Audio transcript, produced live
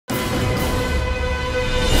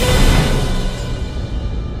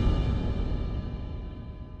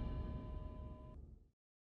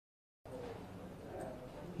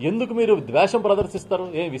ఎందుకు మీరు ద్వేషం ప్రదర్శిస్తారు?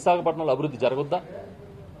 ఏ విశాఖపట్నంలో అభివృద్ధి జరగొద్దా?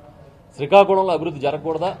 శ్రీకాకుళంలో అభివృద్ధి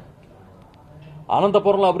జరగకూడదా?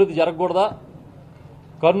 అనంతపురంలో అభివృద్ధి జరగకూడదా?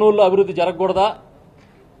 కర్నూలులో అభివృద్ధి జరగకూడదా?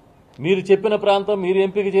 మీరు చెప్పిన ప్రాంతం, మీరు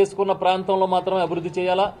ఎంపిక చేసుకున్న ప్రాంతంలో మాత్రమే అభివృద్ధి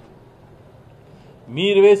చేయాలా?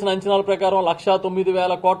 మీరు వేసిన అంచనాల ప్రకారం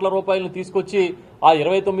 1,09,000 కోట్ల రూపాయలను తీసుకొచ్చి ఆ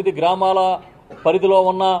 29 గ్రామాల పరిధిలో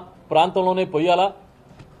ఉన్న ప్రాంతంలోనే పొయ్యాలా?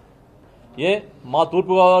 మా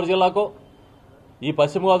తూర్పుగోదావరి జిల్లాకో, ఈ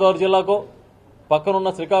పశ్చిమ గోదావరి జిల్లాకో, పక్కనున్న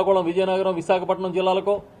శ్రీకాకుళం, విజయనగరం, విశాఖపట్నం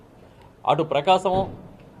జిల్లాలకో, అటు ప్రకాశం,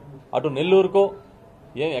 అటు నెల్లూరుకో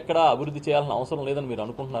ఎక్కడా అభివృద్ధి చేయాల్సిన అవసరం లేదని మీరు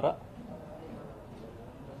అనుకుంటున్నారా?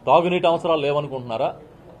 తాగునీటి అవసరాలు లేవనుకుంటున్నారా?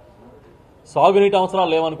 సాగునీటి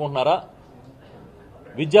అవసరాలు లేవనుకుంటున్నారా?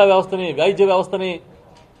 విద్యా వ్యవస్థని, వైద్య వ్యవస్థని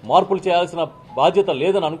మార్పులు చేయాల్సిన బాధ్యత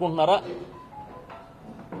లేదని అనుకుంటున్నారా?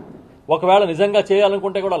 ఒకవేళ నిజంగా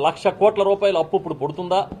చేయాలనుకుంటే కూడా 1,00,000 కోట్ల రూపాయల అప్పు ఇప్పుడు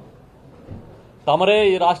పుడుతుందా? తమరే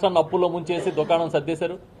ఈ రాష్ట్రాన్ని అప్పుల్లో ముంచేసి దుకాణం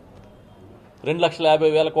సర్దేశారు.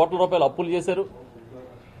 2,50,000 కోట్ల రూపాయలు అప్పులు చేశారు.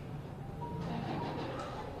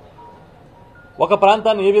 ఒక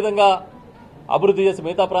ప్రాంతాన్ని ఏ విధంగా అభివృద్ధి చేసి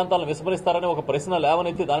మిగతా ప్రాంతాలను విస్మరిస్తారని ఒక ప్రశ్న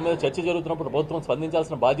లేవనెత్తి దాని మీద చర్చ జరుగుతున్నప్పుడు ప్రభుత్వం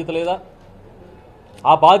స్పందించాల్సిన బాధ్యత లేదా?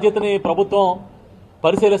 ఆ బాధ్యతని ప్రభుత్వం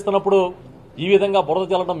పరిశీలిస్తున్నప్పుడు ఈ విధంగా బురద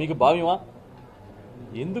చల్లడం మీకు భావ్యమా?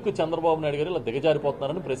 ఎందుకు చంద్రబాబు నాయుడు గారు ఇలా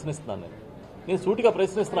దిగజారిపోతున్నారని ప్రశ్నిస్తున్నాను. నేను సూటిగా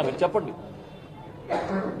ప్రశ్నిస్తున్నాను, మీరు చెప్పండి.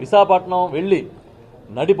 విశాఖపట్నం వెళ్ళి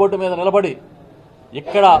నడిబొడ్డు మీద నిలబడి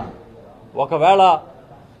ఇక్కడ ఒకవేళ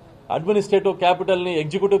అడ్మినిస్ట్రేటివ్ క్యాపిటల్ని,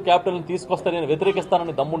 ఎగ్జిక్యూటివ్ క్యాపిటల్ని తీసుకొస్తే నేను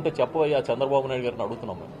వ్యతిరేకిస్తానని దమ్ముంటే చెప్పవయ్యా చంద్రబాబు నాయుడు గారిని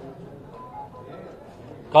అడుగుతున్నాము.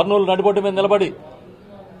 కర్నూలు నడిబొడ్డు మీద నిలబడి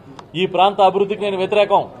ఈ ప్రాంత అభివృద్ధికి నేను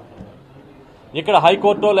వ్యతిరేకం, ఇక్కడ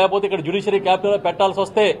హైకోర్టో లేకపోతే ఇక్కడ జ్యుడిషియరీ క్యాపిటల్ పెట్టాల్సి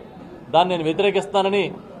వస్తే దాన్ని నేను వ్యతిరేకిస్తానని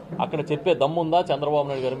అక్కడ చెప్పే దమ్ముందా చంద్రబాబు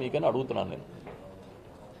నాయుడు గారు మీకని అడుగుతున్నాను నేను.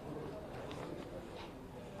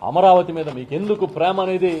 అమరావతి మీద మీకెందుకు ప్రేమ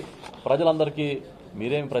అనేది ప్రజలందరికీ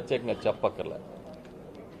మీరేం ప్రత్యేకంగా చెప్పక్కర్లే.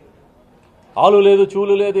 ఆలు లేదు,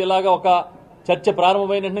 చూలు లేదు, ఇలాగా ఒక చర్చ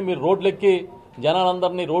ప్రారంభమైన వెంటనే మీరు రోడ్లెక్కి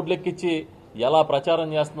జనాలందరినీ రోడ్లెక్కించి ఎలా ప్రచారం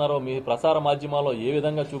చేస్తున్నారో, మీ ప్రసార మాధ్యమాల్లో ఏ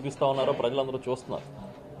విధంగా చూపిస్తా ఉన్నారో ప్రజలందరూ చూస్తున్నారు.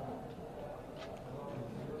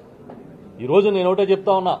 ఈరోజు నేను ఒకటే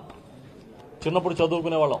చెప్తా ఉన్నా, చిన్నప్పుడు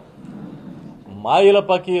చదువుకునేవాళ్ళం, మాయిల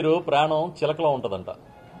పకీరు ప్రాణం చిలకలో ఉంటుందంట.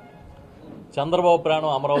 చంద్రబాబు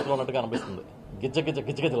ప్రాణం అమరావతిలో ఉన్నట్టుగా అనిపిస్తుంది.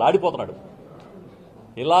 గిచ్చగిచ్చలు ఆడిపోతున్నాడు.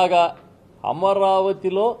 ఇలాగా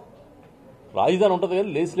అమరావతిలో రాజధాని ఉంటుంది కానీ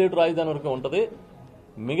లెజిస్లేటివ్ రాజధాని వరకు ఉంటుంది.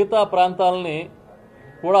 మిగతా ప్రాంతాలని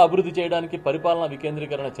కూడా అభివృద్ధి చేయడానికి పరిపాలన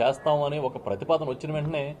వికేంద్రీకరణ చేస్తామని ఒక ప్రతిపాదన వచ్చిన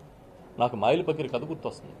వెంటనే నాకు మాయిల పకీరు కథ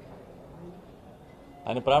గుర్తొస్తుంది.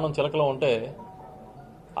 ఆయన ప్రాణం చిలకలో ఉంటే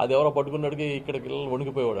అది ఎవరో పట్టుకున్నడికి ఇక్కడికి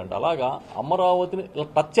వణికిపోయేవాడు అంట. అలాగా అమరావతిని ఇలా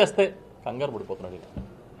టచ్ చేస్తే కంగారు పడిపోతున్నాడు.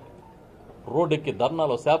 రోడ్డు ఎక్కి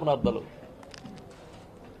ధర్నాలు, శాపనార్థాలు.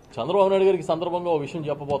 చంద్రబాబు నాయుడు గారికి సందర్భంగా ఓ విషయం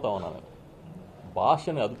చెప్పబోతా ఉన్నాను.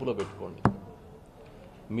 భాషని అదుపులో పెట్టుకోండి.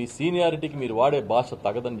 మీ సీనియారిటీకి మీరు వాడే భాష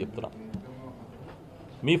తగదని చెప్తున్నా.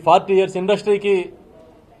 మీ 40 years ఇండస్ట్రీకి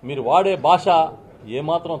మీరు వాడే భాష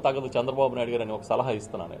ఏమాత్రం తగదు చంద్రబాబు నాయుడు గారు అని ఒక సలహా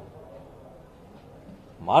ఇస్తున్నాను.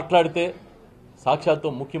 మాట్లాడితే సాక్షాత్తు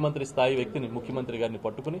ముఖ్యమంత్రి స్థాయి వ్యక్తిని, ముఖ్యమంత్రి గారిని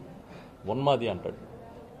పట్టుకుని ఉన్మాది అంటాడు.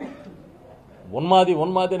 ఉన్మాది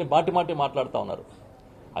అని మాటి మాట్లాడుతూ ఉన్నారు.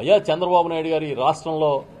 అయ్యా చంద్రబాబు నాయుడు గారు, ఈ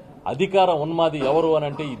రాష్ట్రంలో అధికార ఉన్మాది ఎవరు అని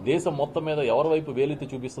అంటే ఈ దేశం మొత్తం మీద ఎవరి వైపు వేలెత్తి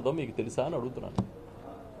చూపిస్తుందో మీకు తెలుసా అని అడుగుతున్నాను.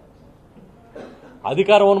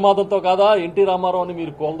 అధికార ఉన్మాదంతో కాదా ఎన్టీ రామారావుని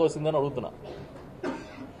మీరు కోల్దోసిందని అడుగుతున్నా.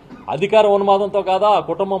 అధికార ఉన్మాదంతో కాదా ఆ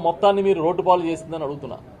కుటుంబం మొత్తాన్ని మీరు రోడ్డు పాలు చేసిందని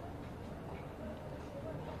అడుగుతున్నా.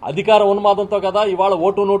 అధికార ఉన్మాదంతో కదా ఇవాళ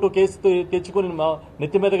ఓటు నోటు కేసు తెచ్చుకుని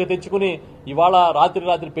నెత్తి మీదగా తెచ్చుకుని ఇవాళ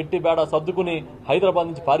రాత్రి పెట్టి బేడ సర్దుకుని హైదరాబాద్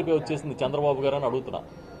నుంచి పారిపోయి వచ్చేసింది చంద్రబాబు గారు అని అడుగుతున్నా.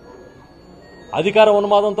 అధికార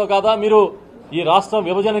ఉన్మాదంతో కాదా మీరు ఈ రాష్ట్రం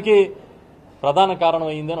విభజనకి ప్రధాన కారణం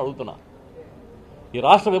అయిందని అడుగుతున్నా. ఈ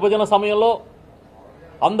రాష్ట్ర విభజన సమయంలో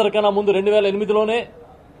అందరికన్నా ముందు 2008లోనే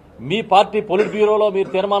మీ పార్టీ పొలిట్ బ్యూరోలో మీరు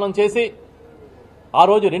తీర్మానం చేసి ఆ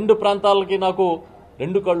రోజు 2 ప్రాంతాలకి నాకు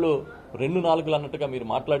 2 కళ్ళు 2 నాలుకలు అన్నట్టుగా మీరు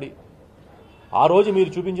మాట్లాడి ఆ రోజు మీరు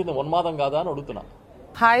చూపించింది ఉన్మాదం కాదా అని అడుగుతున్నా.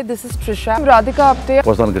 Hi, this is Trisha. I'm Radhika Apte.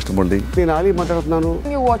 Kurasala Kannababu. నేను ఆలీ మాట్లాడుతున్నాను.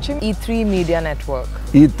 You're watching E3 Media Network.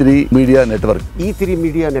 E3 Media Network. E3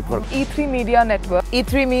 Media Network. E3 Media Network.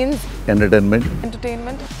 E3 means Entertainment.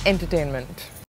 entertainment.